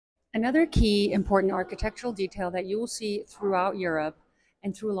Another key important architectural detail that you will see throughout Europe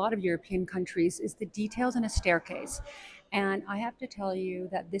and through a lot of European countries is the details in a staircase. And I have to tell you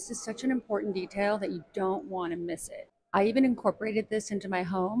that this is such an important detail that you don't want to miss it. I even incorporated this into my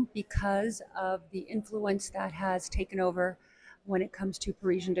home because of the influence that has taken over when it comes to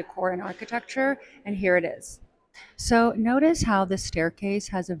Parisian decor and architecture. And here it is. So notice how this staircase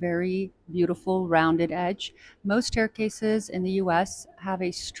has a very beautiful rounded edge. Most staircases in the US have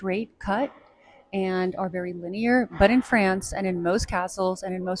a straight cut and are very linear, but in France and in most castles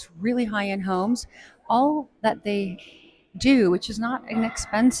and in most really high-end homes, all that they do, which is not an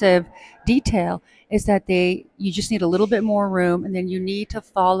expensive detail, is that you just need a little bit more room and then you need to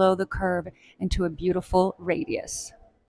follow the curve into a beautiful radius.